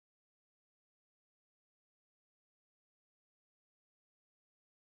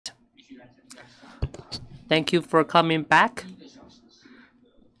Thank you for coming back.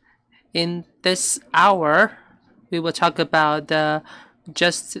 In this hour, we will talk about the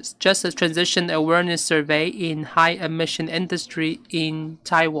Just a Transition Awareness Survey in High Emission Industry in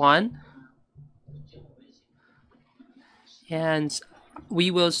Taiwan. And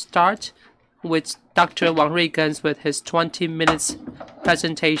we will start with Dr. Wang Ruigans with his 20 minutes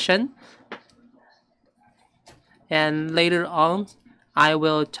presentation. And later on, I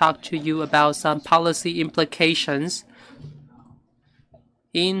will talk to you about some policy implications.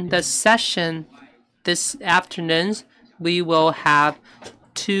 In the session this afternoon, we will have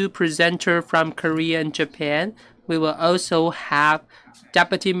 2 presenters from Korea and Japan. We will also have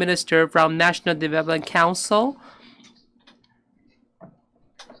Deputy Minister from National Development Council.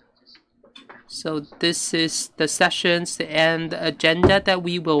 So this is the sessions and the agenda that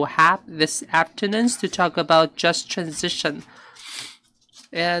we will have this afternoon to talk about just transition.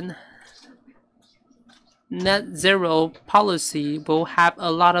 And net zero policy will have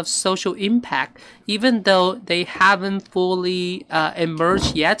a lot of social impact, even though they haven't fully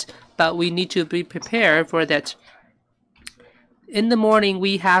emerged yet, but we need to be prepared for that. In the morning,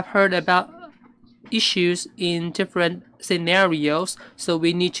 we have heard about issues in different scenarios, so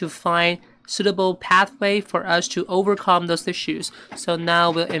we need to find suitable pathway for us to overcome those issues. So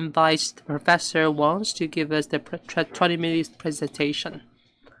now we'll invite Professor Wang to give us the 20 minutes presentation.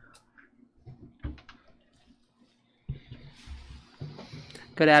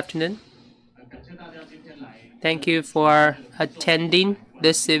 Good afternoon. Thank you for attending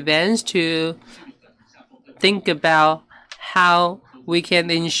this event to think about how we can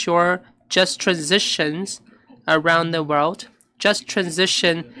ensure just transitions around the world. Just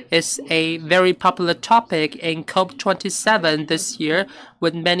transition is a very popular topic in COP27 this year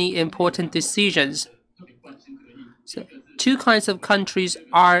with many important decisions. So 2 kinds of countries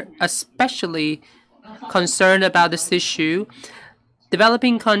are especially concerned about this issue.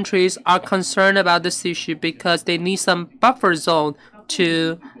 Developing countries are concerned about this issue because they need some buffer zone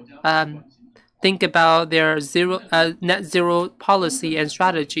to think about their net zero policy and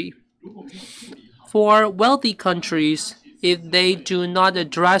strategy. For wealthy countries, if they do not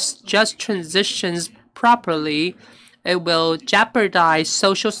address just transitions properly, it will jeopardize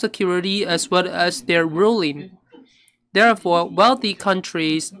social security as well as their ruling. Therefore, wealthy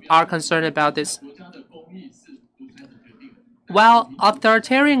countries are concerned about this. While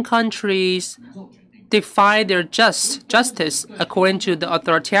authoritarian countries define their justice according to the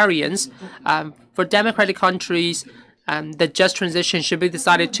authoritarians, for democratic countries, the just transition should be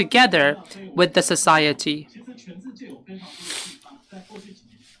decided together with the society.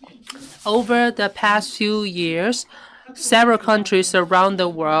 Over the past few years, several countries around the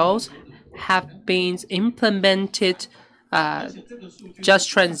world have been implemented just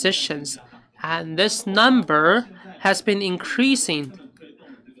transitions, and this number has been increasing.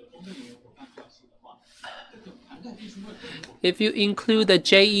 If you include the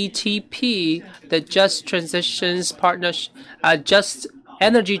JETP, the Just Transitions Partnership, Just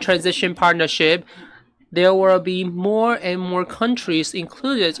Energy Transition Partnership, there will be more and more countries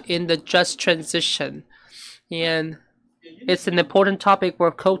included in the just transition. And it's an important topic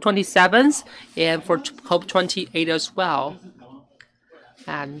for COP27 and for COP28 as well.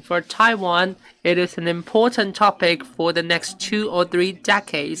 And for Taiwan, it is an important topic for the next 2 or 3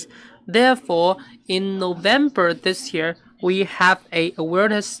 decades. Therefore, in November this year, we have an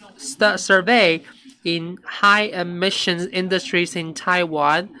awareness survey in high emissions industries in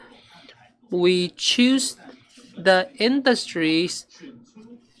Taiwan. We choose the industries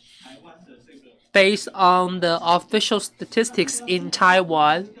based on the official statistics in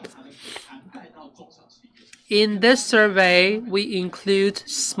Taiwan. In this survey, we include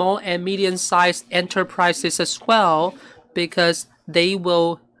small and medium-sized enterprises as well because they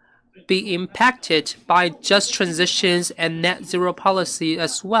will be impacted by just transitions and net zero policy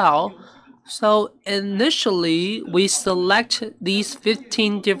as well. So initially, we select these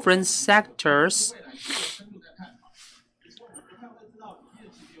 15 different sectors.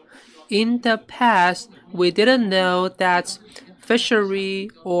 In the past, we didn't know that fishery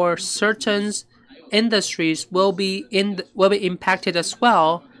or certain industries will be impacted as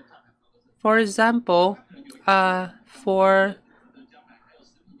well. For example, for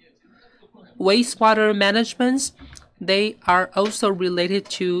wastewater management, they are also related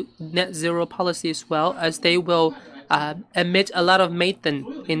to net zero policy as well, as they will emit a lot of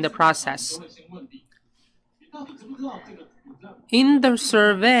methane in the process. In the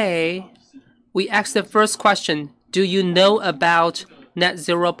survey, we asked the first question, do you know about net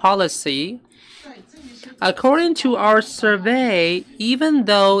zero policy? According to our survey, even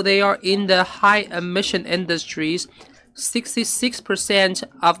though they are in the high emission industries, 66%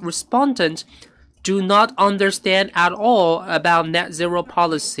 of respondents do not understand at all about net zero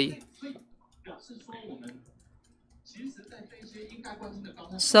policy.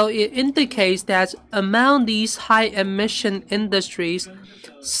 So it indicates that among these high emission industries,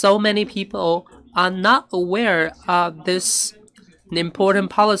 so many people are not aware of this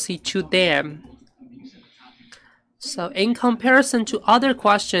important policy to them. So in comparison to other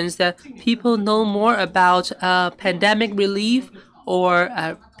questions that people know more about pandemic relief or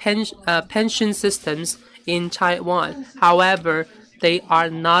pension systems in Taiwan, however, they are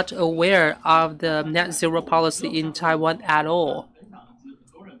not aware of the net zero policy in Taiwan at all.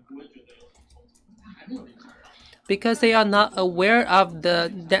 Because they are not aware of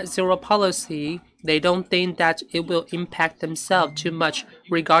the net zero policy, they don't think that it will impact themselves too much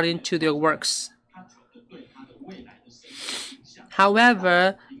regarding to their works.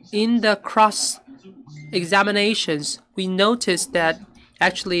 However, in the cross examinations, we noticed that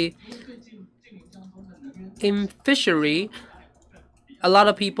actually in fishery, a lot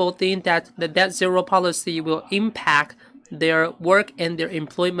of people think that the net zero policy will impact their work and their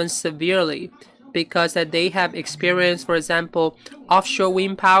employment severely because that they have experienced, for example, offshore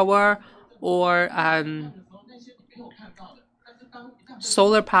wind power or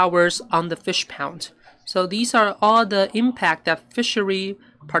solar powers on the fish pond. So these are all the impact that fishery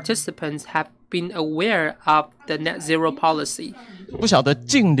participants have been aware of the net zero policy. 不晓得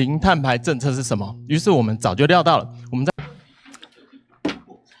近零碳排政策是什么，于是我们早就料到了。我们在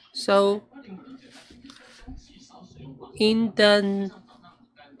So in the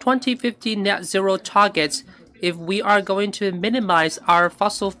 2050 net zero targets, if we are going to minimize our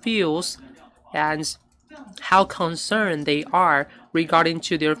fossil fuels and how concerned they are regarding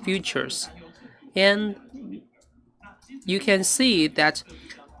to their futures. And you can see that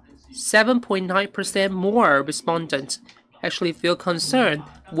 7.9% more respondents actually feel concerned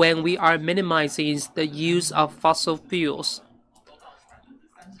when we are minimizing the use of fossil fuels.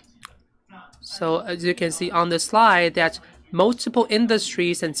 So as you can see on the slide that multiple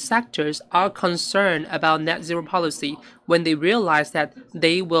industries and sectors are concerned about net zero policy when they realize that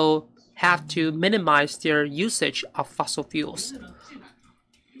they will have to minimize their usage of fossil fuels.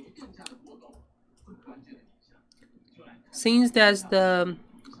 Since that the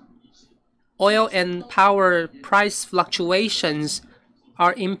oil and power price fluctuations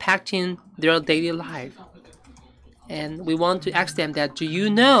are impacting their daily life, and we want to ask them that, do you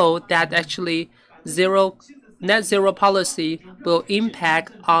know that actually net zero policy will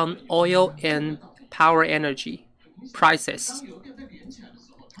impact on oil and power energy prices?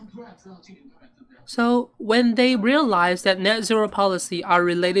 So when they realize that net zero policy are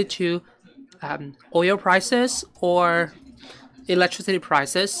related to oil prices or electricity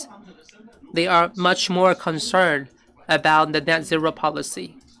prices, they are much more concerned about the net zero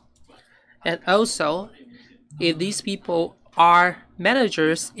policy. And also, if these people are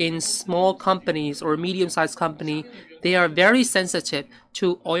managers in small companies or medium-sized company, they are very sensitive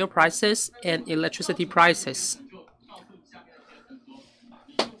to oil prices and electricity prices.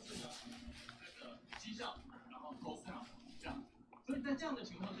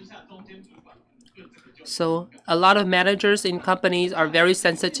 So a lot of managers in companies are very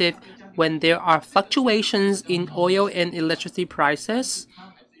sensitive when there are fluctuations in oil and electricity prices.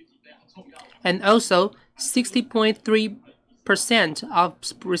 And also 60.3% of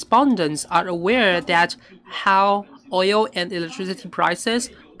respondents are aware that how oil and electricity prices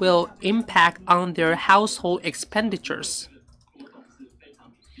will impact on their household expenditures.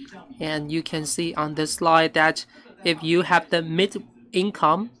 And you can see on this slide that if you have the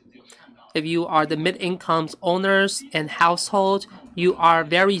mid-income, if you are the mid-income owners and household, you are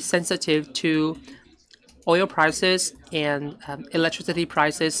very sensitive to oil prices and electricity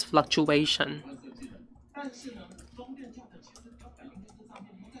prices fluctuation.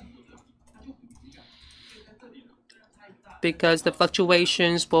 Because the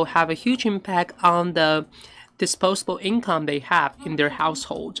fluctuations will have a huge impact on the disposable income they have in their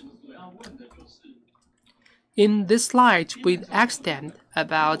household. In this slide, we asked them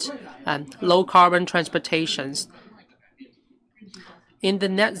about low carbon transportations. In the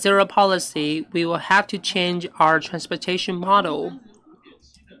net zero policy, we will have to change our transportation model.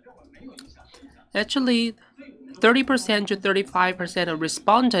 Actually, 30% to 35% of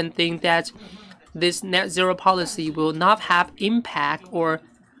respondents think that this net zero policy will not have impact, or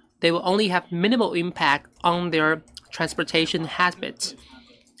they will only have minimal impact on their transportation habits.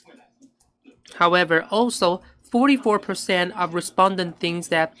 However, also 44% of respondents think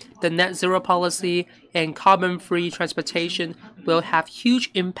that the net zero policy and carbon-free transportation will have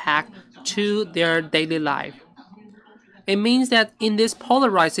huge impact to their daily life. It means that in this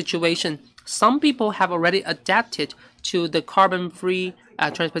polarized situation, some people have already adapted to the carbon-free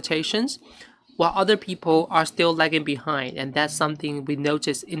transportations, while other people are still lagging behind, and that's something we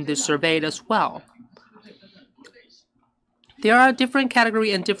noticed in the survey as well. There are different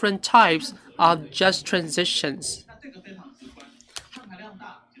categories and different types of just transitions.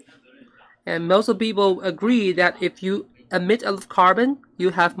 And most of people agree that if you emit a lot of carbon,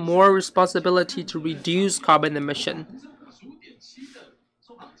 you have more responsibility to reduce carbon emission.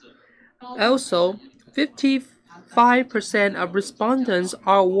 Also, 55% of respondents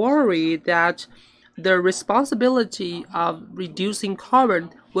are worried that the responsibility of reducing carbon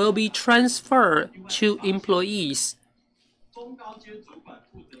will be transferred to employees.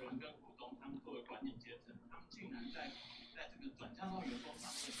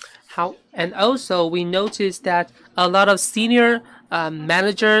 And also, we noticed that a lot of senior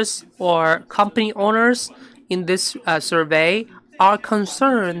managers or company owners in this survey are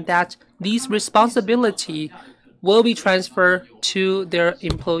concerned that these responsibility will be transferred to their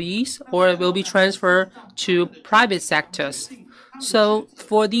employees or will be transferred to private sectors. So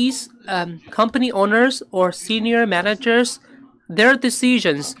for these company owners or senior managers, their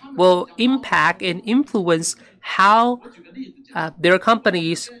decisions will impact and influence how their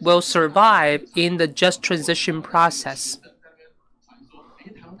companies will survive in the just transition process.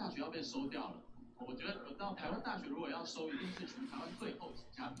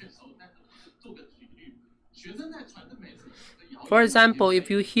 For example, if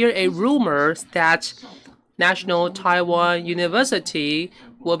you hear a rumor that National Taiwan University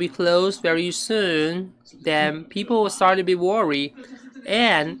will be closed very soon, then people will start to be worried.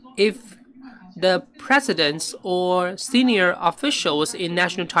 And if the presidents or senior officials in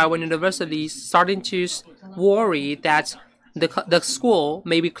National Taiwan University starting to worry that the school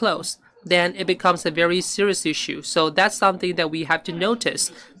may be closed, then it becomes a very serious issue. So that's something that we have to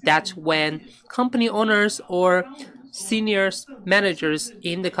notice, that when company owners or senior managers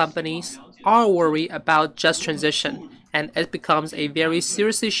in the companies are worried about just transition, and it becomes a very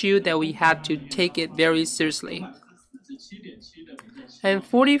serious issue that we have to take it very seriously. And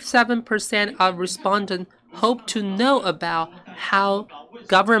 47% of respondents hope to know about how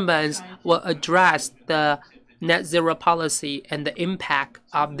governments will address the net zero policy and the impact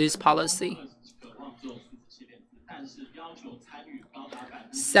of this policy.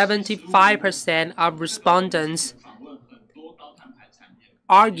 75% of respondents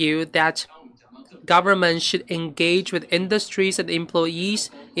argue that government should engage with industries and employees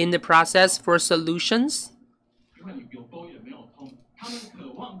in the process for solutions.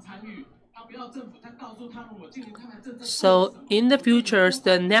 So in the future,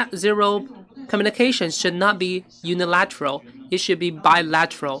 the net zero communication should not be unilateral. It should be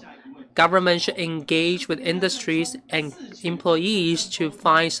bilateral. Government should engage with industries and employees to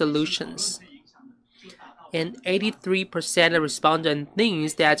find solutions. And 83% of respondents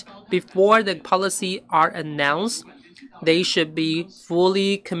think that before the policy are announced, they should be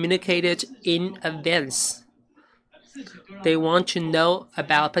fully communicated in advance. They want to know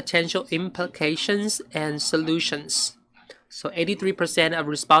about potential implications and solutions. So 83% of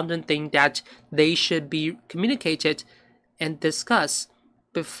respondents think that they should be communicated and discussed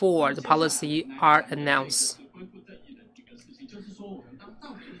before the policy are announced.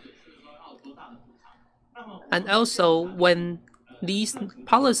 And also, when these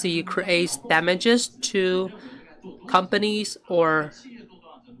policy creates damages to companies or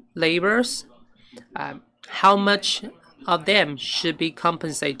laborers, how much of them should be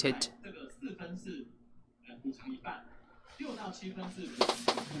compensated?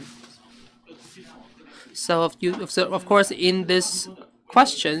 So of course, in these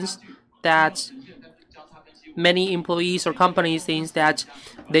questions, that many employees or companies think that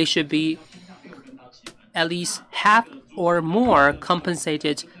they should be at least half or more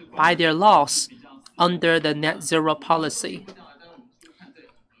compensated by their loss under the net zero policy.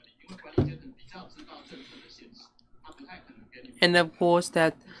 And of course,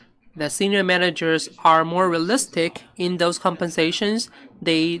 that the senior managers are more realistic in those compensations.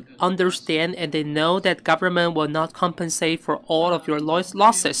 They understand and they know that government will not compensate for all of your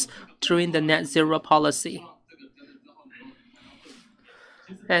losses during the net zero policy.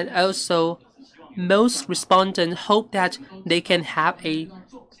 And also, most respondents hope that they can have a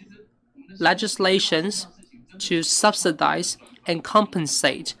legislations to subsidize and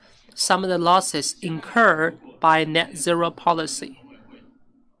compensate some of the losses incurred by net zero policy.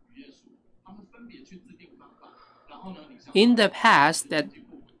 in the past that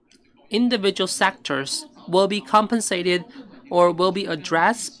individual sectors will be compensated or will be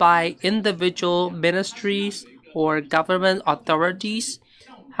addressed by individual ministries or government authorities.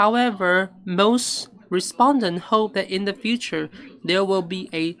 However, most respondents hope that in the future there will be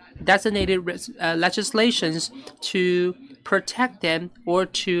a designated legislations to protect them or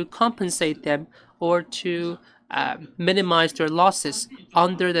to compensate them or to minimize their losses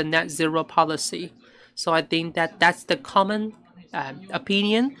under the net zero policy. So I think that that's the common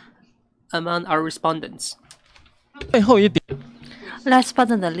opinion among our respondents. 最后一点， Last but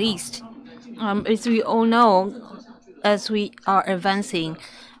not the least, as we all know, as we are advancing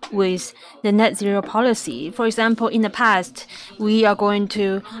with the net zero policy, for example, in the past, we are going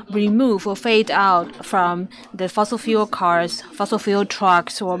to remove or fade out from the fossil fuel cars, fossil fuel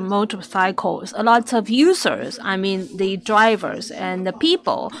trucks, or motorcycles. A lot of users, I mean the drivers and the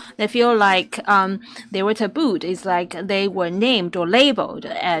people, they feel like they were tabooed. It's like they were named or labeled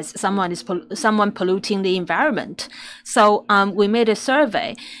as someone polluting the environment. So we made a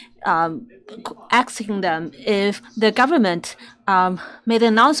survey asking them if the government made an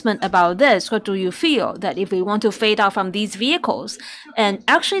announcement about this, what do you feel that if we want to fade out from these vehicles? And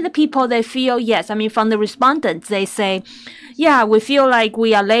actually the people, they feel yes. I mean, from the respondents, they say, yeah, we feel like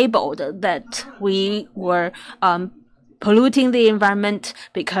we are labeled that we were polluting the environment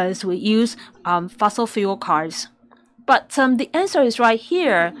because we use fossil fuel cars. But the answer is right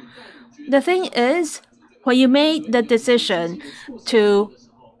here. The thing is, when you made the decision to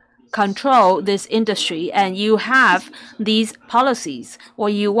control this industry and you have these policies or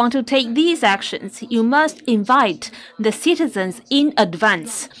you want to take these actions, you must invite the citizens in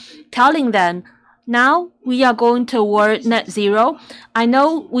advance, telling them, now we are going toward net zero.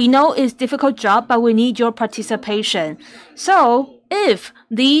 We know it's a difficult job, but we need your participation. So if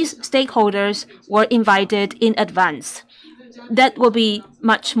these stakeholders were invited in advance, that will be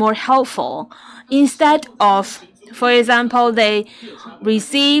much more helpful. Instead of, for example, they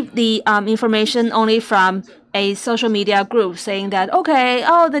receive the information only from a social media group saying that, okay,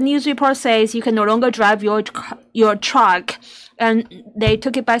 the news report says you can no longer drive your truck, and they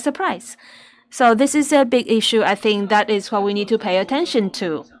took it by surprise. So this is a big issue. I think that is what we need to pay attention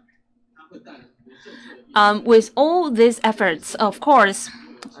to. With all these efforts, of course,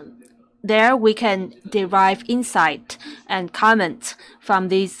 there we can derive insight and comment from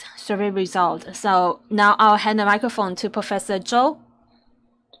these survey results. So now I'll hand the microphone to Professor Zhou.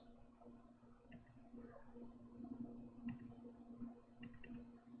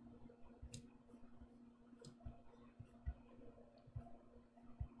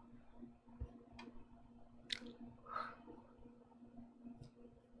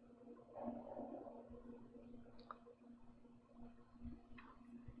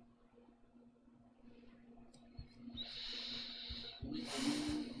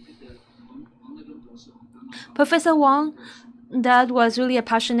 Professor Wang, that was really a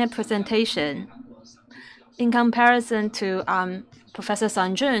passionate presentation. In comparison to Professor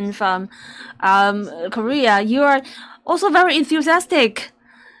Sanjun from Korea, you are also very enthusiastic.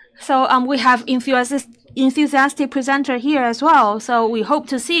 So we have enthusiastic presenter here as well. So we hope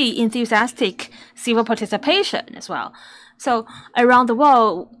to see enthusiastic civil participation as well. So around the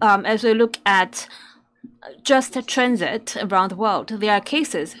world, as we look at just transit around the world, there are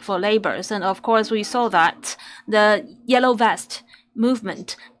cases for laborers. And of course, we saw that the yellow vest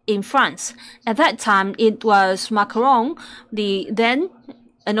movement in France. At that time, it was Macron, the then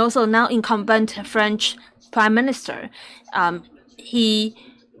and also now incumbent French Prime Minister. He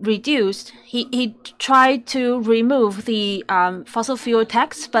tried to remove the fossil fuel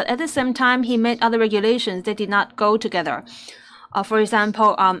tax, but at the same time, he made other regulations that did not go together. For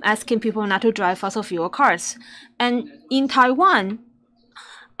example, asking people not to drive fossil fuel cars. And in Taiwan,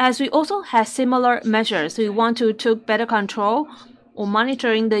 as we also have similar measures, we want to take better control or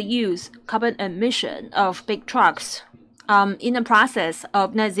monitoring the carbon emission of big trucks. In the process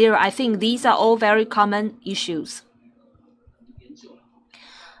of net zero, I think these are all very common issues.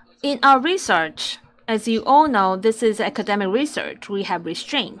 In our research, as you all know, this is academic research. We have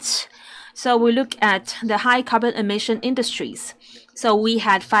restraints. So we look at the high carbon emission industries. So we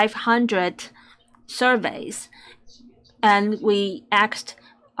had 500 surveys, and we asked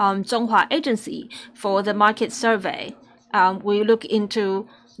Zhonghua Agency for the market survey. We look into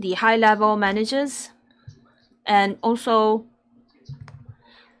the high-level managers and also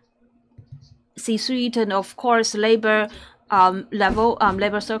C-suite and, of course, labor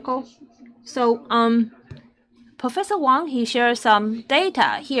labor circle. So Professor Wang, he shares some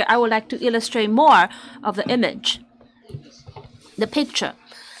data. Here, I would like to illustrate more of the image, the picture.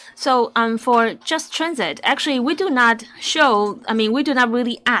 So for just transit, actually, we do not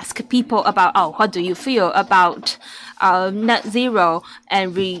really ask people about, oh, what do you feel about net zero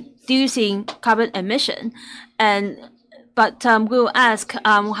and reducing carbon emission, but we'll ask,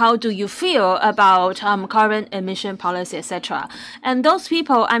 how do you feel about carbon emission policy, etc. And those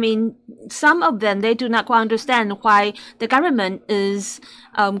people, some of them, they do not quite understand why the government is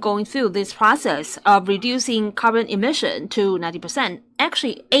going through this process of reducing carbon emission to 90%.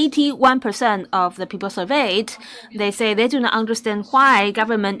 Actually, 81% of the people surveyed, they say they do not understand why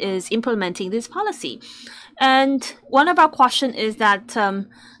government is implementing this policy. And one of our questions is that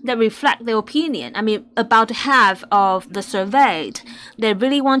they reflect their opinion. About half of the surveyed, they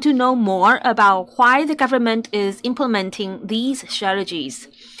really want to know more about why the government is implementing these strategies.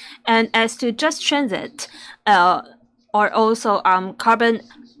 And as to just transit, or also carbon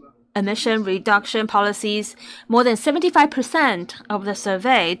emission reduction policies, more than 75% of the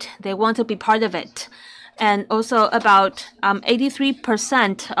surveyed, they want to be part of it. And also about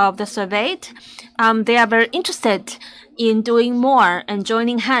 83% of the surveyed, they are very interested in doing more and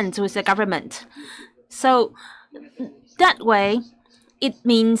joining hands with the government. So that way, it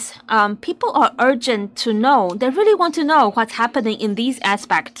means people are urgent to know. They really want to know what's happening in these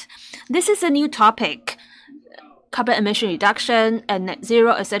aspects. This is a new topic, carbon emission reduction and net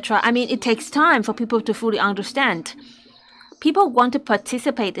zero, etc. It takes time for people to fully understand. People want to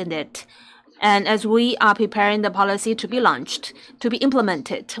participate in it. And as we are preparing the policy to be launched, to be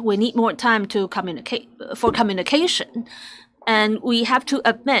implemented, we need more time to communication. And we have to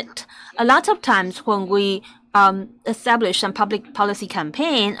admit, a lot of times when we establish some public policy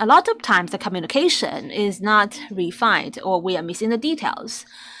campaign, a lot of times the communication is not refined or we are missing the details.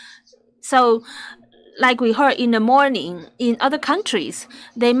 So, like we heard in the morning, in other countries,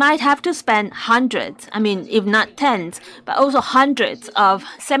 they might have to spend hundreds, if not tens, but also hundreds of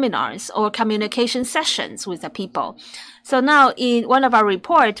seminars or communication sessions with the people. So now in one of our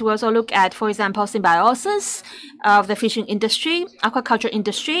reports, we also look at, for example, symbiosis of the fishing industry, aquaculture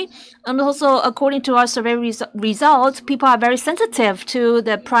industry, and also according to our survey results, people are very sensitive to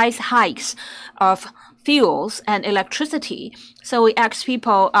the price hikes of fuels and electricity. So we asked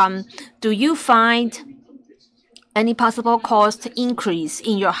people, do you find any possible cost increase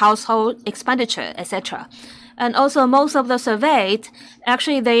in your household expenditure, etc.? And also most of the surveyed,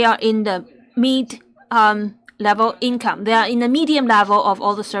 actually they are in the mid-level income. They are in the medium level of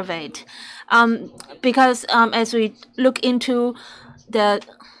all the surveyed. Because as we look into the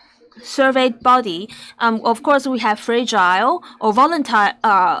surveyed body, of course we have fragile or volatile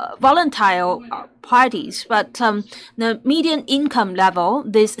parties, but the median income level,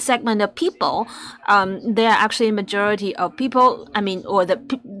 this segment of people, they are actually a majority of people, or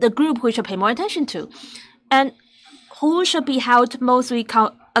the group which should pay more attention to. And who should be held mostly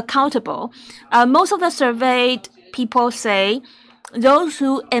accountable? Most of the surveyed people say those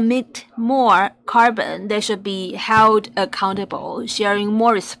who emit more carbon, they should be held accountable, sharing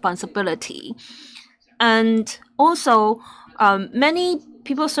more responsibility. And also, many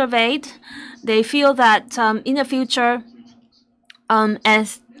people surveyed, they feel that in the future,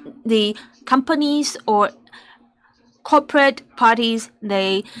 as the companies or corporate parties,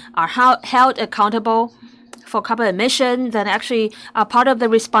 they are held accountable for carbon emission, then actually part of the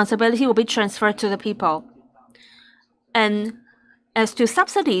responsibility will be transferred to the people. And as to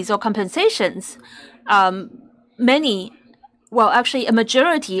subsidies or compensations, a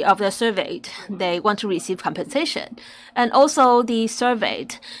majority of the surveyed, they want to receive compensation. And also the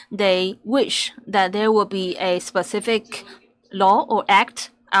surveyed, they wish that there will be a specific law or act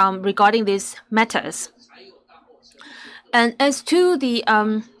regarding these matters. And as to the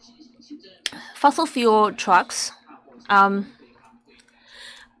fossil fuel trucks,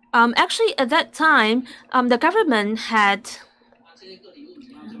 actually at that time, the government had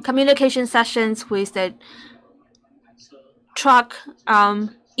communication sessions with the truck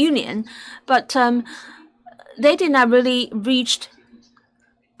union, but they did not really reach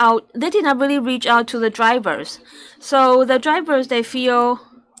out. They did not really reach out to the drivers. So the drivers, they feel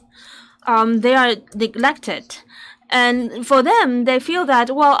they are neglected. And for them, they feel that,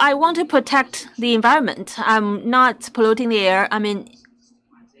 well, I want to protect the environment. I'm not polluting the air.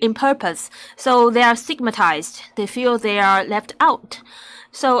 In purpose. So they are stigmatized. They feel they are left out.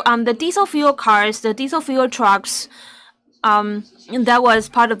 So the diesel fuel cars, the diesel fuel trucks, that was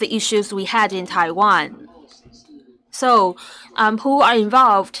part of the issues we had in Taiwan. So who are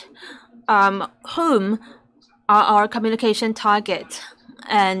involved? Whom are our communication target?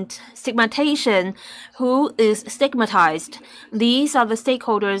 And stigmatization, who is stigmatized? These are the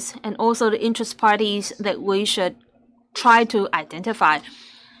stakeholders and also the interest parties that we should try to identify.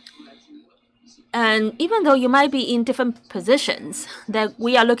 And even though you might be in different positions, that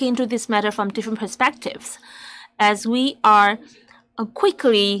we are looking into this matter from different perspectives. As we are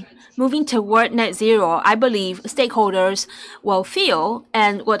quickly moving toward net zero, I believe stakeholders will feel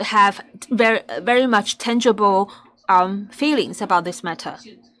and would have very much tangible feelings about this matter.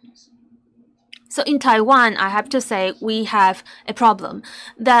 So in Taiwan, I have to say we have a problem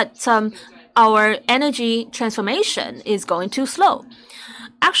that our energy transformation is going too slow.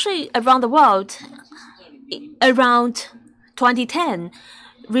 Actually, around the world, around 2010,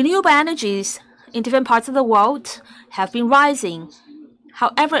 renewable energies in different parts of the world have been rising.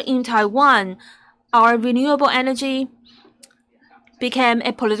 However, in Taiwan, our renewable energy became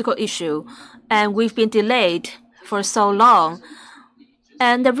a political issue, and we've been delayed for so long.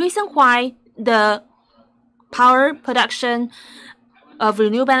 And the reason why the power production of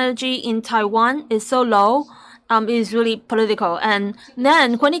renewable energy in Taiwan is so low is really political. And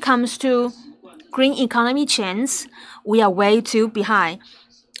then when it comes to green economy chains, we are way too behind.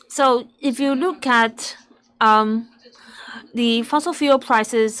 So if you look at the fossil fuel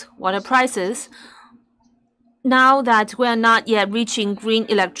prices, water prices, now that we are not yet reaching green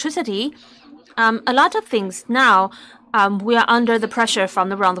electricity, a lot of things now we are under the pressure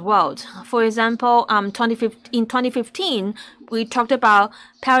from around the world. For example, in 2015, we talked about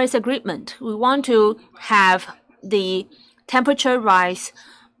Paris Agreement. We want to have the temperature rise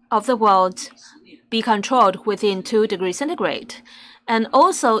of the world be controlled within 2 degrees centigrade. And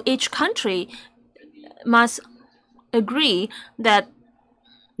also, each country must agree that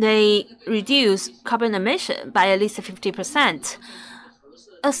they reduce carbon emission by at least 50%.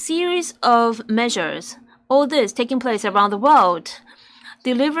 A series of measures, all this taking place around the world,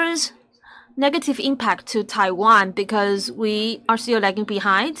 delivers negative impact to Taiwan because we are still lagging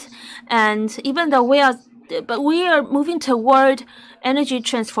behind. And even though we are moving toward energy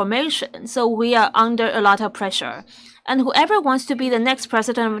transformation, so we are under a lot of pressure. And whoever wants to be the next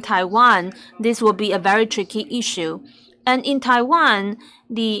president of Taiwan, this will be a very tricky issue. And in Taiwan,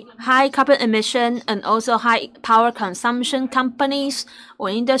 the high carbon emission and also high power consumption companies or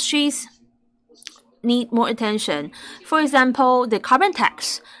industries need more attention. For example, the carbon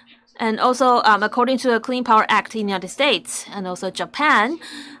tax. And also, according to the Clean Power Act in the United States and also Japan,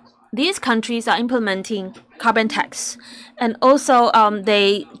 these countries are implementing carbon tax. And also,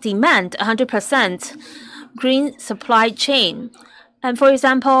 they demand 100% green supply chain. And for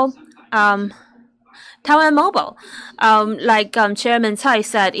example, Taiwan Mobile, like Chairman Tsai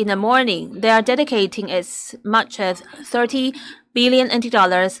said in the morning, they are dedicating as much as 30 billion NT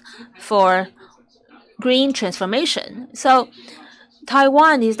dollars for green transformation. So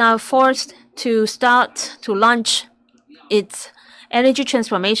Taiwan is now forced to start to launch its energy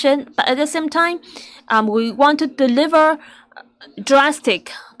transformation, but at the same time, we want to deliver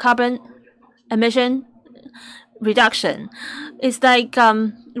drastic carbon emission reduction. It's like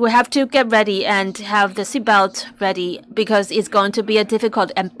we have to get ready and have the seatbelt ready because it's going to be a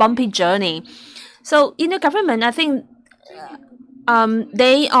difficult and bumpy journey. So in the government, I think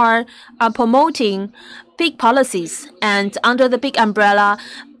they are promoting big policies, and under the big umbrella,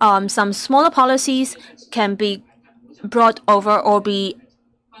 some smaller policies can be brought over or be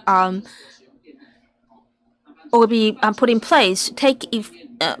put in place, take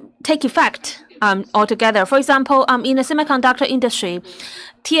effect altogether. For example, in the semiconductor industry,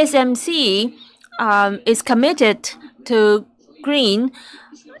 TSMC is committed to green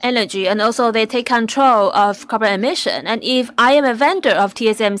energy, and also they take control of carbon emission. And if I am a vendor of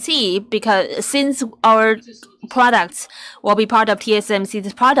TSMC, because since our products will be part of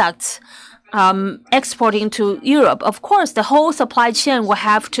TSMC's products exporting to Europe, of course, the whole supply chain will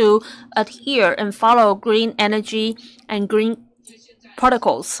have to adhere and follow green energy and green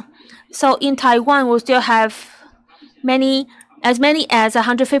protocols. So in Taiwan, we still have as many as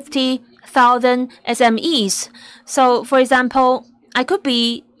 150,000 SMEs. So, for example, I could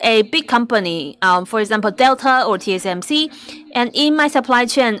be a big company, for example, Delta or TSMC, and in my supply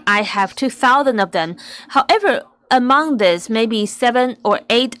chain, I have 2,000 of them. However, among this, maybe 7 or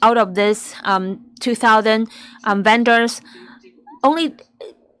 8 out of this 2,000 vendors, only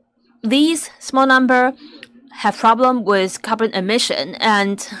these small number have problem with carbon emission,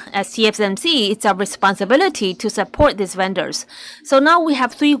 and as TSMC, it's our responsibility to support these vendors. So now we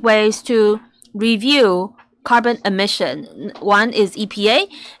have 3 ways to review carbon emission. One is EPA,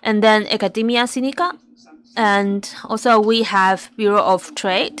 and then Academia Sinica, and also we have Bureau of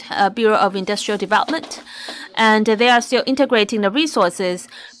Trade, Bureau of Industrial Development, and they are still integrating the resources.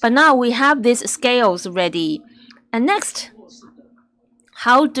 But now we have these scales ready. And next,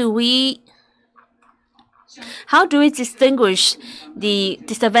 how do we distinguish the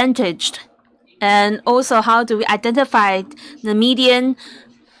disadvantaged And also, how do we identify the median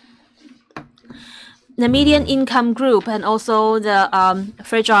income group and also the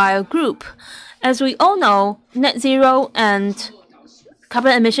fragile group? As we all know, net zero and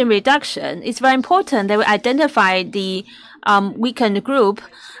carbon emission reduction, it's very important that we identify the weakened group,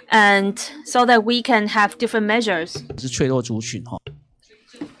 and so that we can have different measures.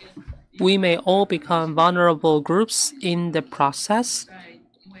 We may all become vulnerable groups in the process.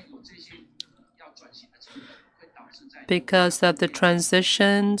 Because of the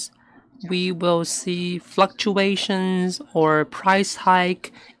transitions, we will see fluctuations or price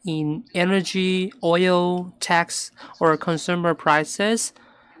hike in energy, oil, tax, or consumer prices.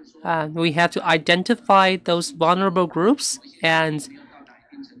 We have to identify those vulnerable groups and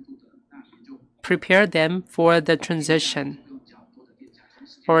prepare them for the transition.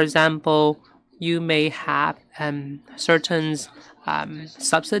 For example, you may have certain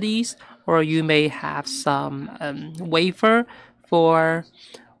subsidies, or you may have some waiver for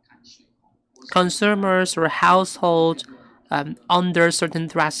consumers or households under a certain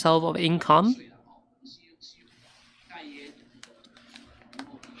threshold of income.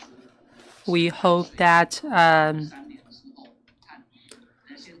 We hope that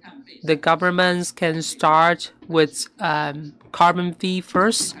the governments can start with carbon fee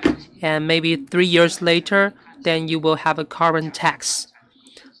first, and maybe 3 years later, then you will have a carbon tax.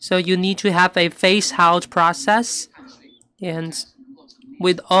 So you need to have a phase-out process, and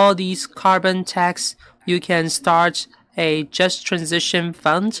with all these carbon tax, you can start a just transition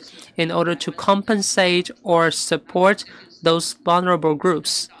fund in order to compensate or support those vulnerable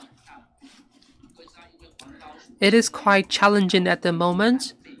groups. It is quite challenging at the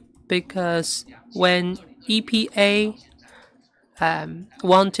moment because when EPA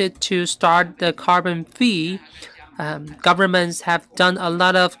wanted to start the carbon fee, governments have done a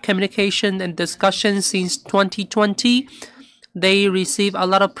lot of communication and discussion since 2020. They receive a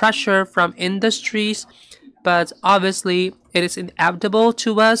lot of pressure from industries, but obviously it is inevitable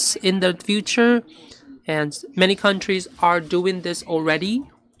to us in the future, and many countries are doing this already.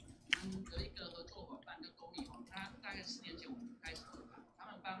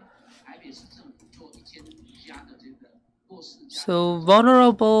 So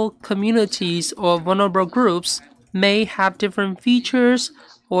vulnerable communities or vulnerable groups may have different features,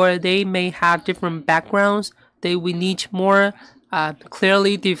 or they may have different backgrounds. We need more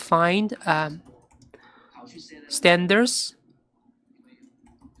clearly defined standards.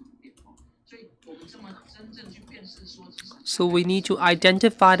 So we need to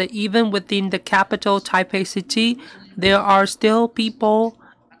identify that even within the capital Taipei City, there are still people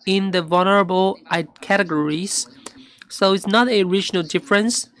in the vulnerable categories. So it's not a regional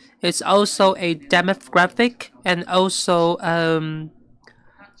difference. It's also a demographic and also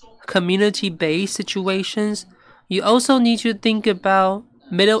community-based situations. You also need to think about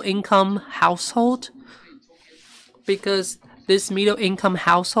middle-income household, because this middle-income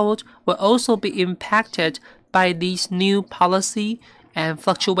household will also be impacted by these new policy and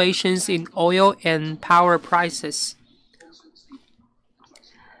fluctuations in oil and power prices.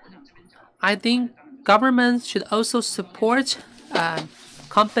 I think governments should also support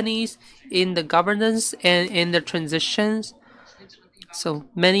companies in the governance and in the transitions. So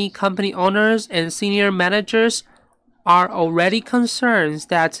many company owners and senior managers are already concerned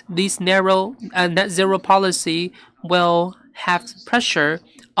that this net zero policy will have pressure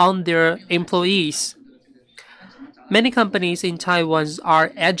on their employees. Many companies in Taiwan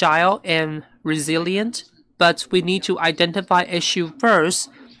are agile and resilient, but we need to identify issues first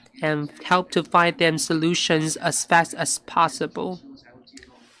and help to find them solutions as fast as possible.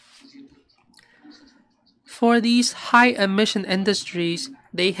 For these high-emission industries,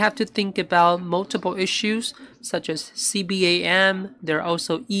 they have to think about multiple issues such as CBAM. There are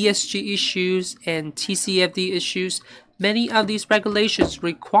also ESG issues and TCFD issues. Many of these regulations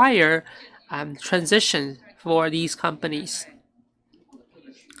require transition for these companies.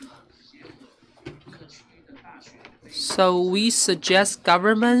 So we suggest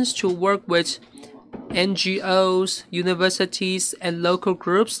governments to work with NGOs, universities, and local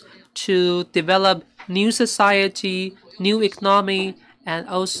groups to develop new society, new economy, and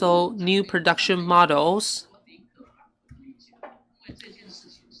also new production models.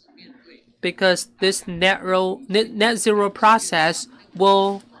 Because this net zero process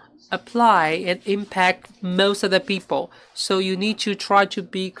will apply and impact most of the people. So you need to try to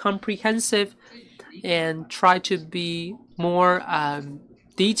be comprehensive and try to be more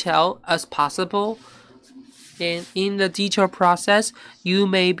detailed as possible. And in the detailed process, you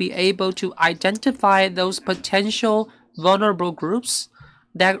may be able to identify those potential vulnerable groups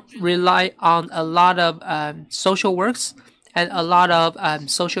that rely on a lot of social works and a lot of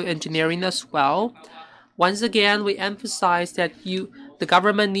social engineering as well. Once again, we emphasize that the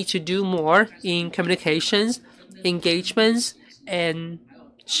government needs to do more in communications, engagements, and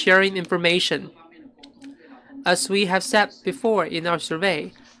sharing information. As we have said before in our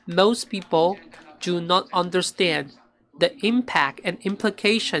survey, most people do not understand the impact and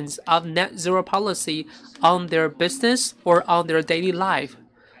implications of net zero policy on their business or on their daily life.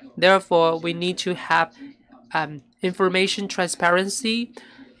 Therefore, we need to have information transparency,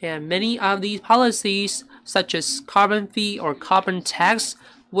 and many of these policies, such as carbon fee or carbon tax,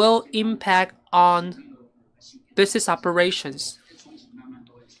 will impact on business operations.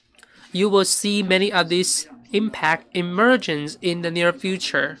 You will see many of these impact emergence in the near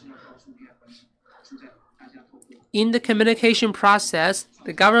future. In the communication process,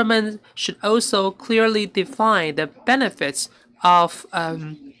 the government should also clearly define the benefits of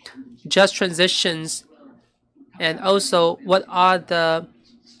just transitions, and also what are the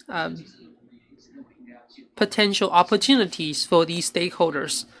potential opportunities for these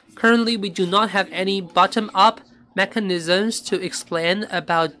stakeholders. Currently, we do not have any bottom-up mechanisms to explain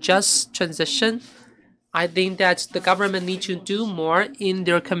about just transition. I think that the government needs to do more in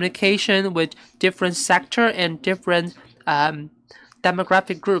their communication with different sector and different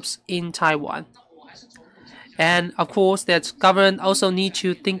demographic groups in Taiwan. And of course, that government also need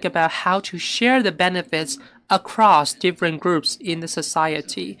to think about how to share the benefits across different groups in the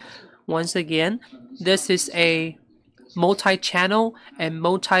society. Once again, this is a multi-channel and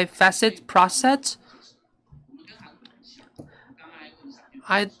multi-facet process.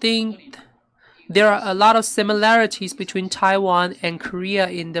 I think there are a lot of similarities between Taiwan and Korea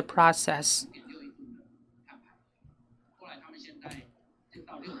in the process.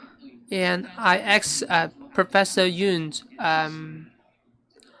 And I asked Professor Yun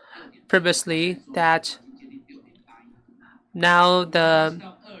previously that now the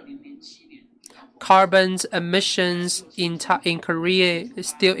carbon emissions in Korea is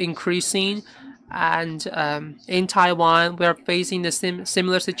still increasing, and in Taiwan we are facing the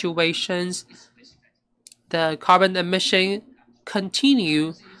similar situations. The carbon emission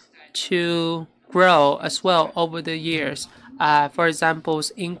continue to grow as well over the years. For example,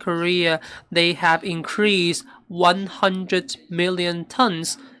 in Korea, they have increased 100 million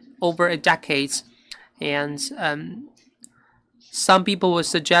tons over a decade. And some people would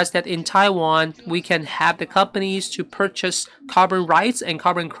suggest that in Taiwan, we can have the companies to purchase carbon rights and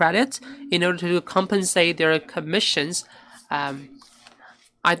carbon credits in order to compensate their commissions.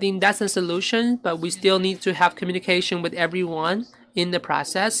 I think that's a solution, but we still need to have communication with everyone in the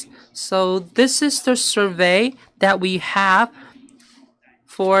process. So this is the survey that we have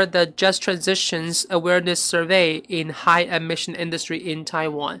for the Just Transitions Awareness Survey in high emission industry in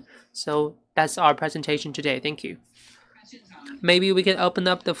Taiwan. So that's our presentation today. Thank you. Maybe we can open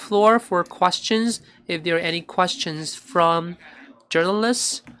up the floor for questions if there are any questions from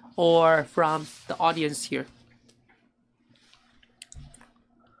journalists or from the audience here.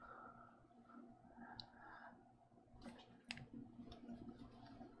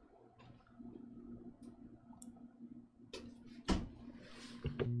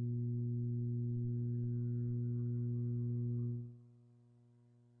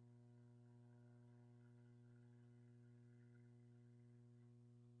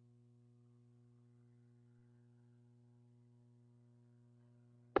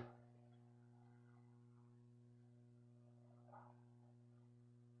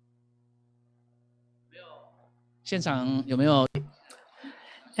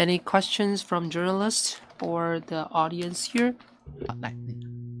 Any questions from journalists or the audience here?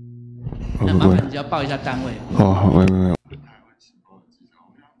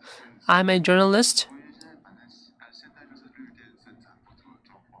 I'm a journalist.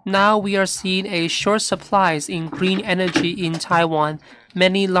 Now we are seeing a short supplies in green energy in Taiwan.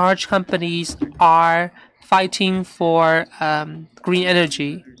 Many large companies are fighting for green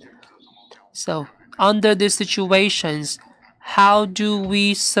energy. So under these situations, how do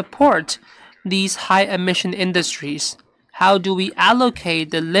we support these high emission industries? How do we allocate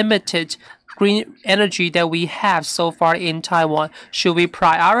the limited green energy that we have so far in Taiwan? Should we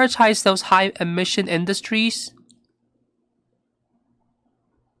prioritize those high emission industries?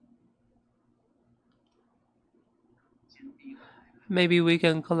 Maybe we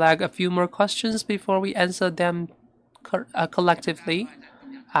can collect a few more questions before we answer them collectively.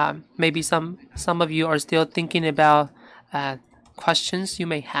 Maybe some of you are still thinking about questions you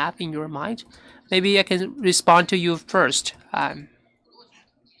may have in your mind. Maybe I can respond to you first.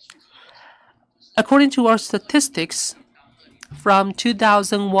 According to our statistics, From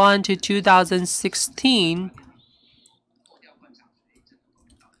 2001 to 2016,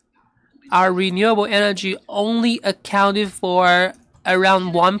 our renewable energy only accounted for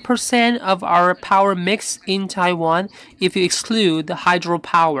around 1% of our power mix in Taiwan if you exclude the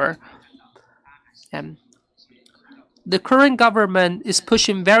hydropower. The current government is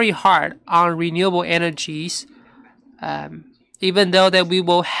pushing very hard on renewable energies, even though that we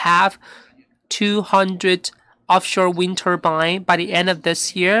will have 200 offshore wind turbine by the end of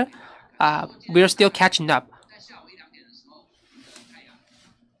this year. We're still catching up.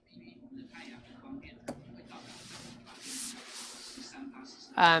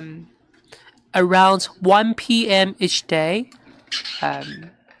 Around 1 p.m. each day,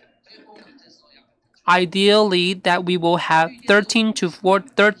 ideally that we will have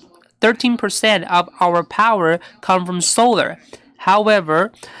 13% of our power come from solar.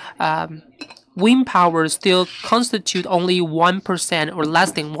 However, wind power still constitute only 1% or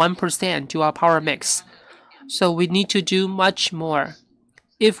less than 1% to our power mix. So we need to do much more.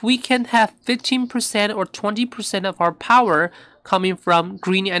 If we can have 15% or 20% of our power coming from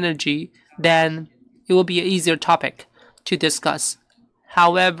green energy, then it will be an easier topic to discuss.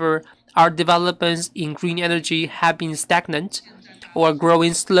 However, our developments in green energy have been stagnant or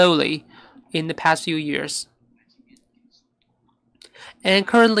growing slowly in the past few years. And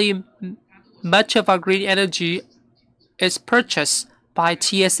currently, much of our green energy is purchased by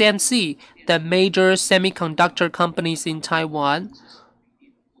TSMC, the major semiconductor companies in Taiwan.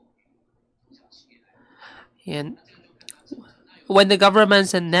 And when the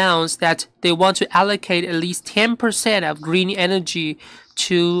governments announced that they want to allocate at least 10% of green energy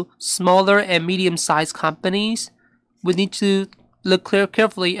to smaller and medium-sized companies, we need to look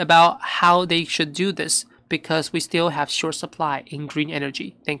carefully about how they should do this, because we still have short supply in green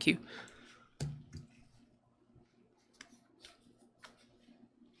energy. Thank you.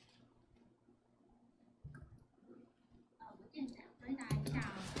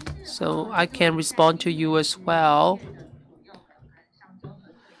 So I can respond to you as well.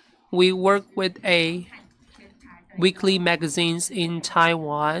 We work with a weekly magazines in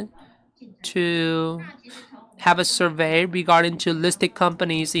Taiwan to have a survey regarding to listed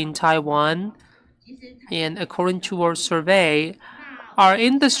companies in Taiwan. And according to our survey, our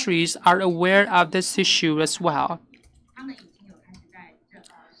industries are aware of this issue as well.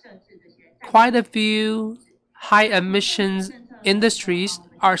 Quite a few high emissions industries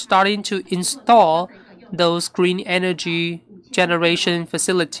are starting to install those green energy generation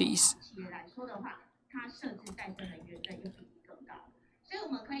facilities.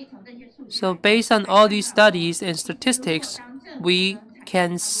 So based on all these studies and statistics, we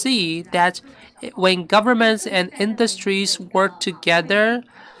can see that when governments and industries work together,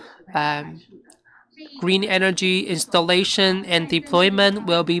 green energy installation and deployment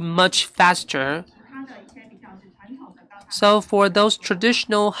will be much faster. So for those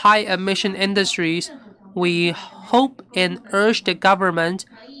traditional high-emission industries, we hope and urge the government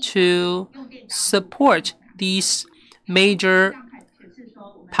to support these major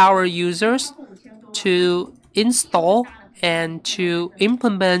power users to install and to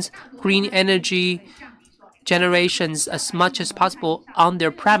implement green energy generations as much as possible on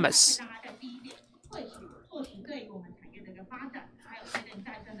their premise.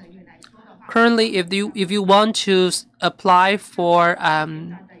 Currently, if you want to apply for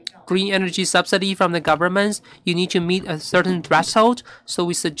green energy subsidy from the government, you need to meet a certain threshold. So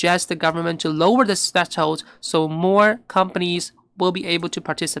we suggest the government to lower this threshold so more companies will be able to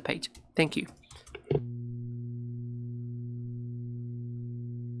participate. Thank you.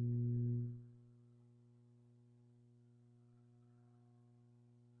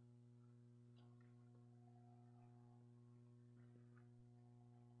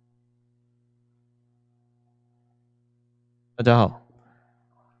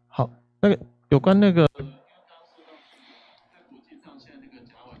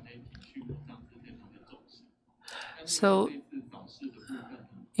 So,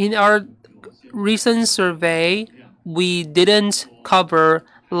 in our recent survey, we didn't cover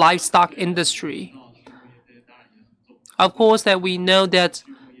livestock industry. Of course, that we know that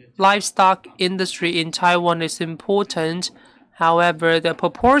livestock industry in Taiwan is important. However, the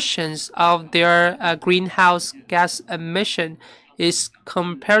proportions of their greenhouse gas emission is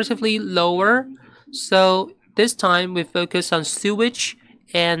comparatively lower. So this time we focus on sewage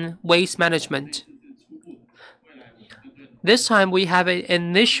and waste management. This time we have an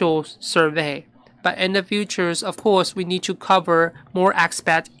initial survey, but in the futures, of course, we need to cover more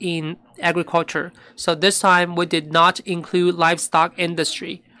aspects in agriculture. So this time we did not include livestock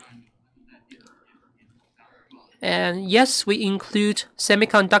industry. And yes, we include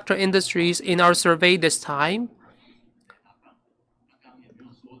semiconductor industries in our survey this time.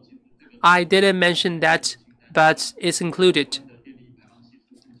 I didn't mention that, but it's included.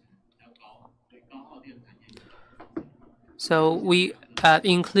 So we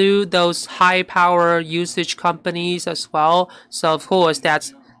include those high power usage companies as well. So of course,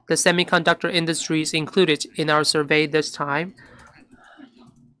 that's the semiconductor industry is included in our survey this time.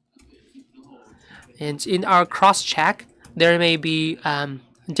 And in our cross-check, there may be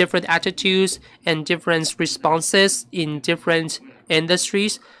different attitudes and different responses in different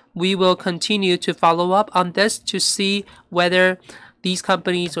industries. We will continue to follow up on this to see whether these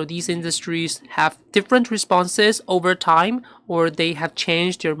companies or these industries have different responses over time, or they have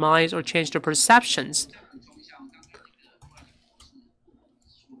changed their minds or changed their perceptions.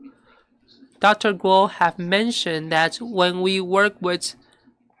 Dr. Guo have mentioned that when we work with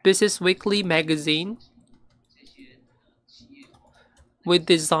Business Weekly magazine, we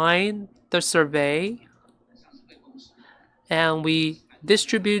design the survey and we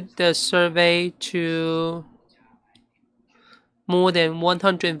distribute the survey to more than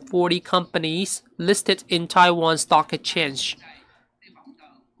 140 companies listed in Taiwan Stock Exchange.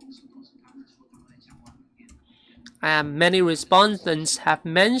 And many respondents have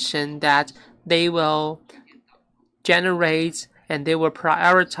mentioned that they will generate and they will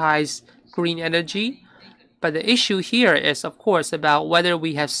prioritize green energy. But the issue here is, of course, about whether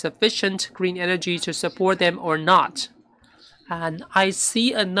we have sufficient green energy to support them or not. And I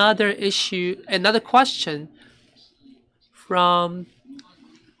see another issue, another question from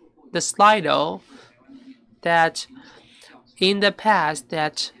the Slido, that in the past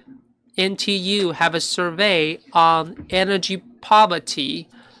that NTU have a survey on energy poverty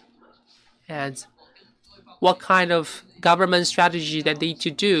and what kind of government strategy that they need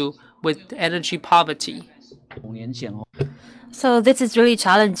to do with energy poverty. So this is really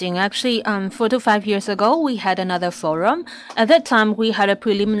challenging. Actually, 4 to 5 years ago, we had another forum. At that time, we had a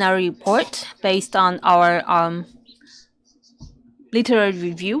preliminary report based on our literary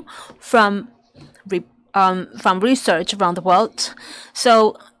review from research around the world.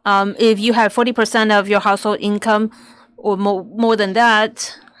 So if you have 40% of your household income or more than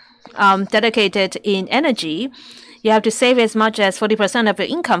that dedicated in energy, you have to save as much as 40% of your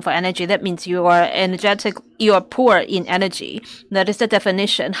income for energy. That means you are poor in energy. That is the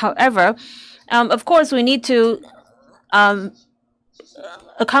definition. However, of course, we need to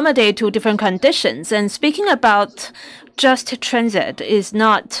accommodate to different conditions. And speaking about just transit is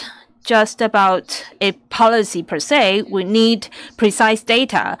not just about a policy per se. We need precise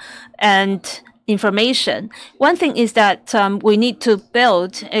data and information. One thing is that we need to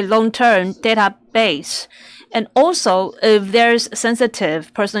build a long-term database. And also, if there's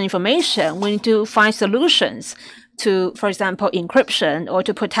sensitive personal information, we need to find solutions to, for example, encryption or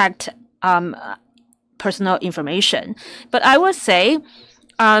to protect personal information. But I would say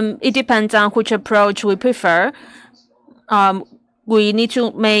it depends on which approach we prefer. We need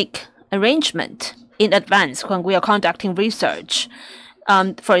to make arrangement in advance when we are conducting research.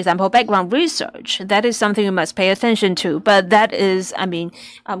 For example, background research, that is something you must pay attention to. But that is,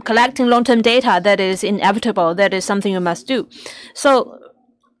 collecting long-term data, that is inevitable. That is something you must do. So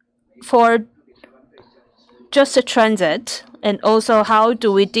for just a transit, and also how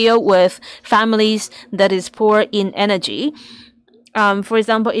do we deal with families that is poor in energy? For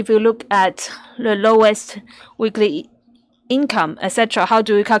example, if you look at the lowest weekly income, etc., how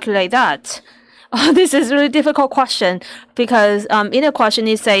do we calculate that? This is a really difficult question because in the question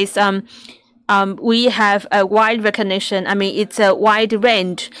it says we have a wide recognition. It's a wide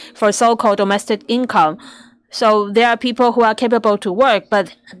range for so-called domestic income. So there are people who are capable to work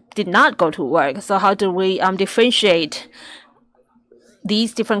but did not go to work. So how do we differentiate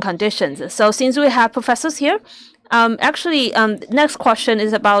these different conditions? So since we have professors here, next question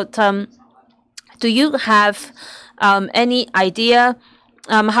is about do you have any idea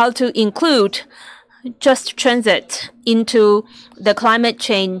how to include just transit into the Climate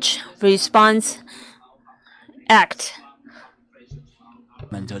Change Response Act?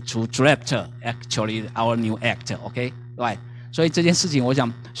 To draft actually our new act, okay, right? 所以这件事情，我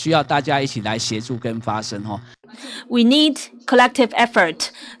想需要大家一起来协助跟发声哈。We need collective effort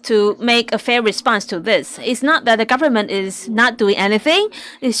to make a fair response to this. It's not that the government is not doing anything.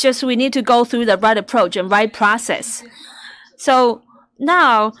 It's just we need to go through the right approach and right process. So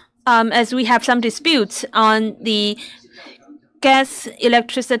now, as we have some disputes on the Gas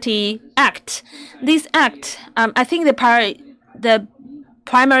Electricity Act, this act, I think the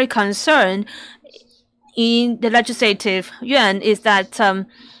primary concern in the legislative yuan is that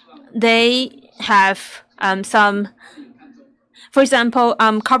they have for example,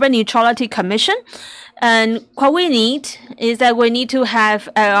 carbon neutrality commission. And what we need is that we need to have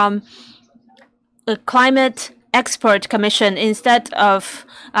a climate expert commission instead of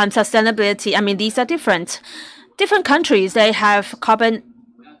sustainability. I mean, these are different. Different countries, they have carbon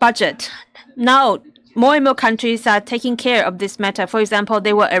budget. Now, more and more countries are taking care of this matter. For example,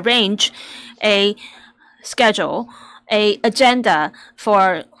 they will arrange a schedule, a agenda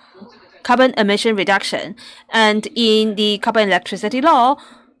for carbon emission reduction. And in the carbon electricity law,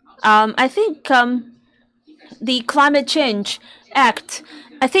 I think the Climate Change Act,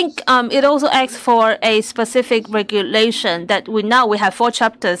 I think it also asks for a specific regulation that we have 4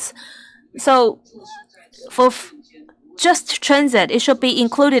 chapters. So for just transit, it should be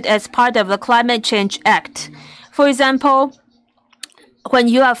included as part of the Climate Change Act. For example, when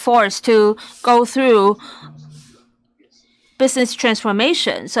you are forced to go through business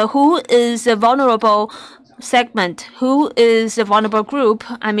transformation, so who is a vulnerable segment, who is a vulnerable group,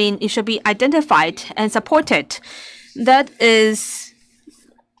 I mean, it should be identified and supported. That is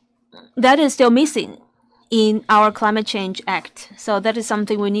still missing in our Climate Change Act. So that is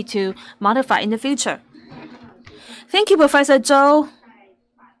something we need to modify in the future. Thank you, Professor Zhou,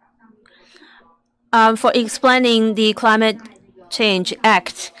 for explaining the Climate Change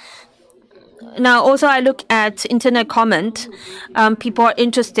Act. Now, also, I look at internet comment. People are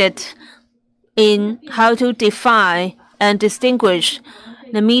interested in how to define and distinguish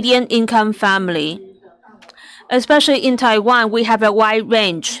the median income family. Especially in Taiwan, we have a wide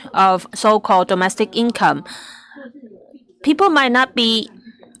range of so-called domestic income. People might not be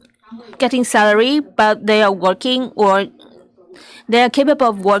getting salary, but they are working or they are capable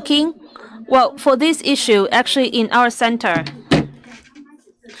of working. Well, for this issue, actually in our center,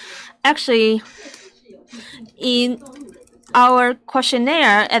 in our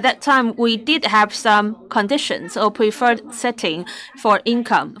questionnaire, at that time, we did have some conditions or preferred setting for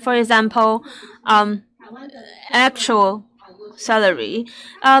income. For example, actual salary.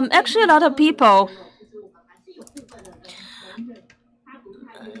 Actually, a lot of people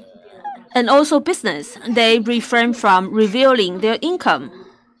and also business, they refrain from revealing their income.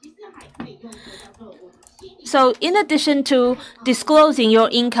 So in addition to disclosing your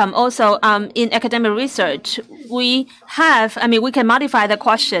income, also in academic research, we can modify the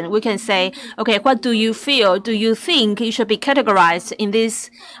question. We can say, okay, what do you feel? Do you think you should be categorized in this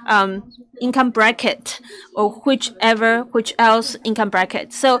income bracket or which else income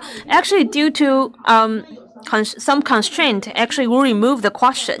bracket? So actually due to some constraint, actually will remove the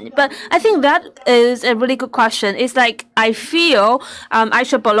question. But I think that is a really good question. It's like, I feel I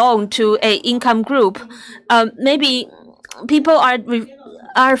should belong to a income group. Maybe people are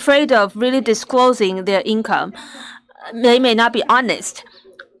afraid of really disclosing their income. They may not be honest.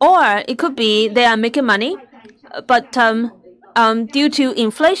 Or it could be they are making money, but due to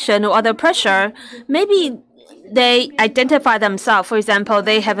inflation or other pressure, maybe they identify themselves. For example,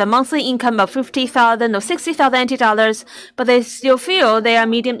 they have a monthly income of 50,000 or 60,000 NT dollars, but they still feel they are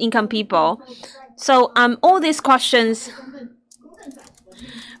medium income people. So all these questions,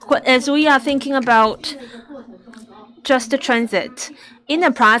 as we are thinking about just the transit, in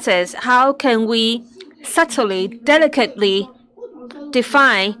the process, how can we subtly, delicately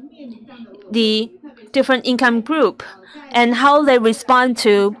define the different income group and how they respond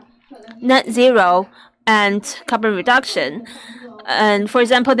to net zero and carbon reduction? And for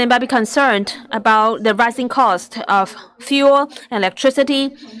example, they might be concerned about the rising cost of fuel,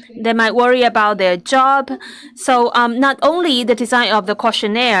 electricity. They might worry about their job. So not only the design of the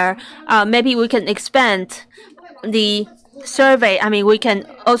questionnaire, maybe we can expand the survey. I mean, we can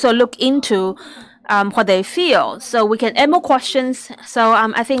also look into what they feel. So we can add more questions. So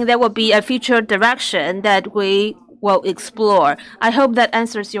I think that will be a future direction that we will explore. I hope that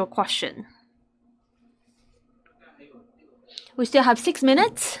answers your question. We still have 6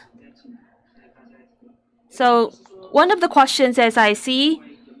 minutes. So one of the questions, as I see,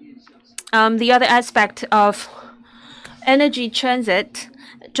 the other aspect of energy transit,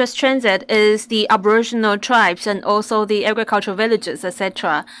 just transit, is the Aboriginal tribes and also the agricultural villages,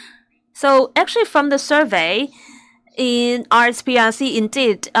 etc. So actually from the survey in RSPRC,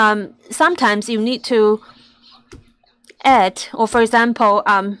 indeed, sometimes you need to add, or for example,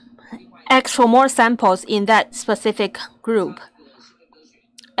 ask for more samples in that specific group.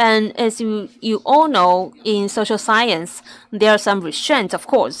 And as you all know, in social science, there are some restraints, of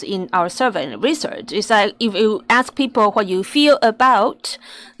course, in our survey and research. It's like if you ask people what you feel about,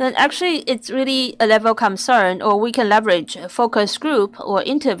 then actually it's really a level of concern, or we can leverage a focus group or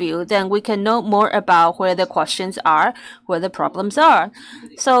interview, then we can know more about where the questions are, where the problems are.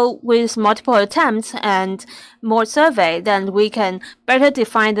 So with multiple attempts and more survey, then we can better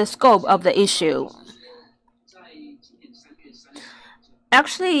define the scope of the issue.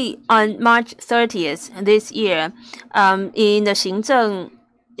 Actually, on March 30th this year, in the 行政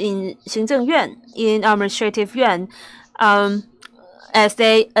院, in administrative yuan, as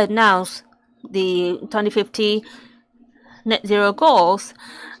they announced the 2050 net zero goals,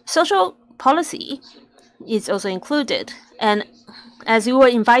 social policy is also included. And as you were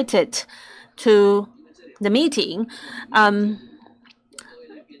invited to the meeting,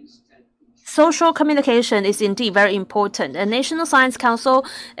 social communication is indeed very important. And National Science Council,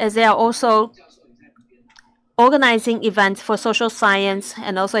 as they are also organizing events for social science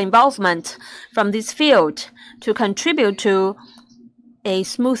and also involvement from this field to contribute to a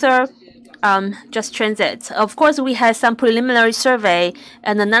smoother just transit. Of course, we had some preliminary survey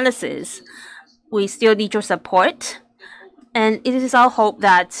and analysis. We still need your support. And it is our hope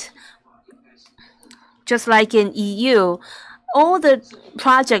that, just like in EU, all the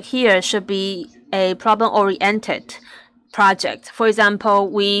project here should be a problem-oriented project. For example,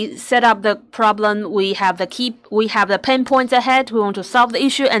 we set up the problem, we have the pain points ahead, we want to solve the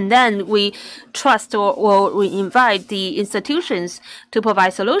issue, and then we trust or we invite the institutions to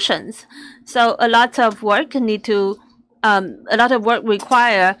provide solutions. So a lot of work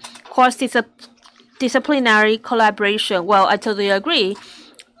require cross-disciplinary collaboration. Well, I totally agree.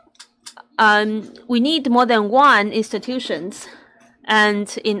 We need more than one institutions,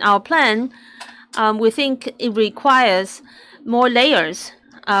 and in our plan, we think it requires more layers,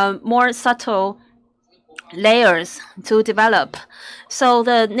 more subtle layers to develop. So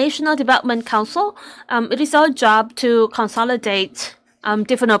the National Development Council, it is our job to consolidate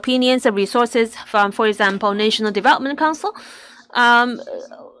different opinions and resources from, for example, National Development Council,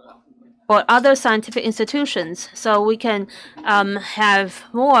 or other scientific institutions, so we can have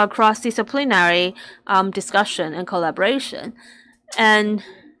more cross-disciplinary discussion and collaboration. And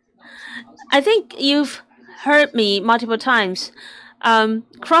I think you've heard me multiple times.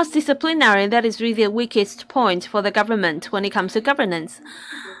 Cross-disciplinary, that is really the weakest point for the government when it comes to governance.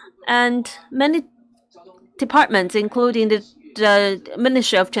 And many departments, including the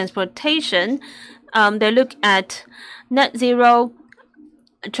Ministry of Transportation, they look at net zero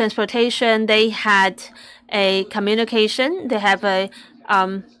transportation. They had a communication. They have a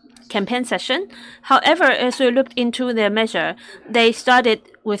campaign session. However, as we looked into their measure, they started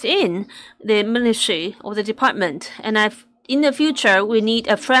within the ministry or the department. And in the future, we need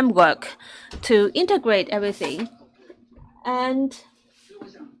a framework to integrate everything. And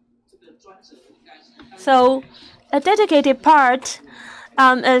so a dedicated part,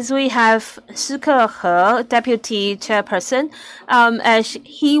 as we have Shi Kehe, Deputy Chairperson, as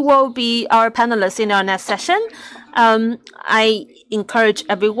he will be our panelist in our next session. I encourage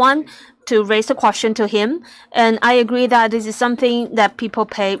everyone to raise a question to him, and I agree that this is something that people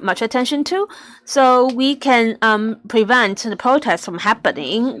pay much attention to, so we can prevent the protests from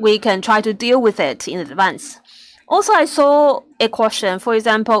happening. We can try to deal with it in advance. Also, I saw a question, for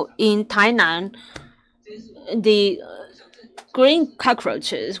example, in Tainan, the green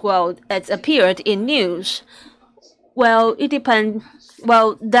cockroaches, well, it's appeared in news. Well, it depends.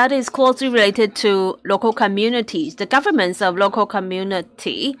 Well, that is closely related to local communities, the governments of local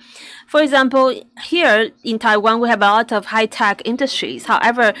community. For example, here in Taiwan, we have a lot of high-tech industries.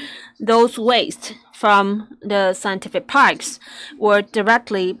 However, those waste from the scientific parks were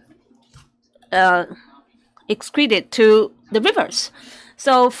directly excreted to the rivers.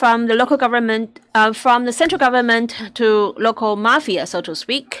 So from the local government, from the central government to local mafia, so to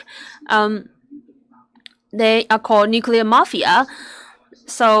speak, they are called nuclear mafia.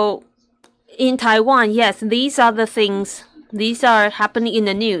 So in Taiwan, yes, these are the things, these are happening in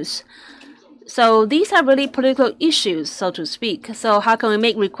the news. So these are really political issues, so to speak. So how can we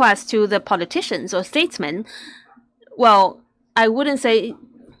make requests to the politicians or statesmen? Well, I wouldn't say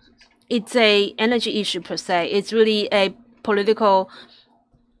it's a energy issue per se. It's really a political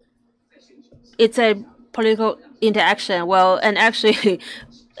interaction. Well, and actually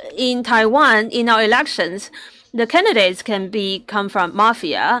in Taiwan, in our elections, the candidates can come from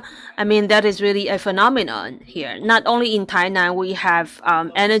mafia. I mean, that is really a phenomenon here. Not only in Tainan, we have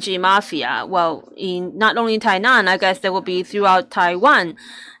energy mafia. Well, not only in Tainan, I guess there will be throughout Taiwan.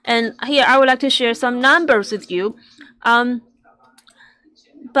 And here, I would like to share some numbers with you.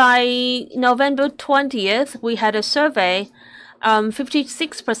 by November 20th, we had a survey.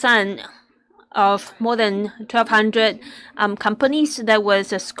 56% of more than 1,200 companies. That was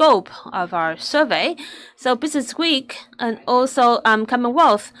the scope of our survey. So Business Week and also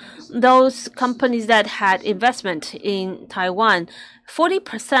Commonwealth, those companies that had investment in Taiwan,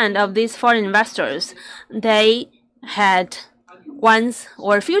 40% of these foreign investors, they had once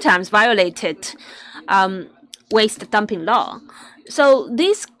or a few times violated waste dumping law. So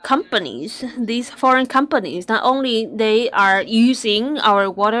these companies, these foreign companies, not only they are using our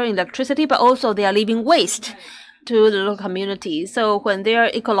water and electricity, but also they are leaving waste to the local community. So when there are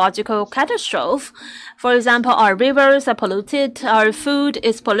ecological catastrophe, for example, our rivers are polluted, our food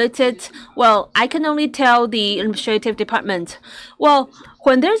is polluted, well, I can only tell the administrative department, well,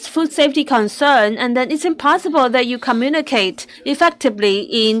 when there's food safety concern, and then it's impossible that you communicate effectively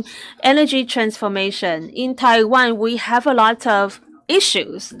in energy transformation. In Taiwan, we have a lot of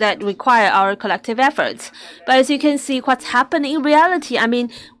issues that require our collective efforts. But as you can see, what's happening in reality, I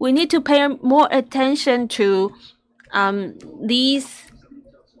mean, we need to pay more attention to these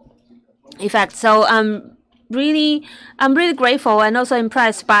effects. So I'm really grateful and also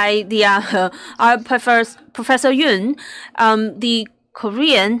impressed by the our Professor Yun, the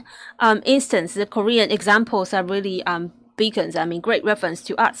Korean instance, the Korean examples are really beacons, I mean, great reference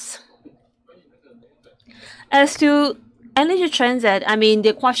to us. As to energy transit, I mean,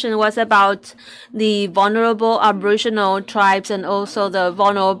 the question was about the vulnerable Aboriginal tribes and also the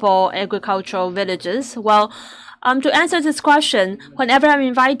vulnerable agricultural villages. Well, to answer this question, whenever I'm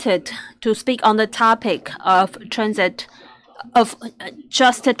invited to speak on the topic of transit, of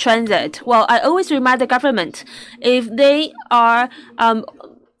just transit, well, I always remind the government, if they are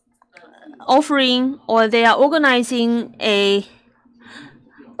offering or they are organizing a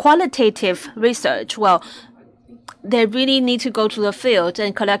qualitative research, well, they really need to go to the field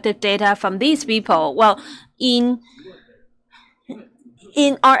and collect the data from these people. Well, in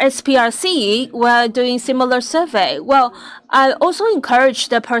RSPRC, we're doing similar survey. Well, I also encourage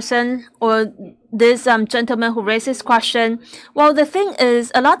the person or this gentleman who raised this question. Well, the thing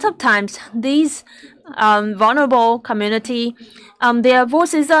is, a lot of times these vulnerable community, their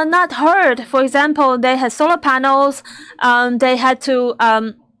voices are not heard. For example, they had solar panels. They had to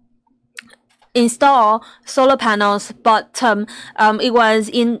install solar panels, but it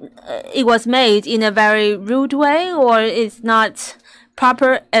was made in a very rude way, or it's not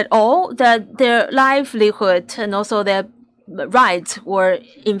proper at all, that their livelihood and also their rights were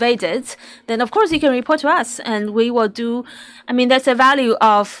invaded, then of course you can report to us and we will do, I mean, that's the value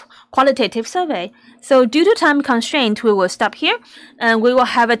of qualitative survey. So due to time constraint, we will stop here and we will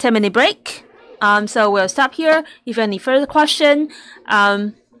have a 10-minute break. So we'll stop here. If any further question,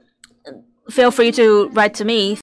 feel free to write to me.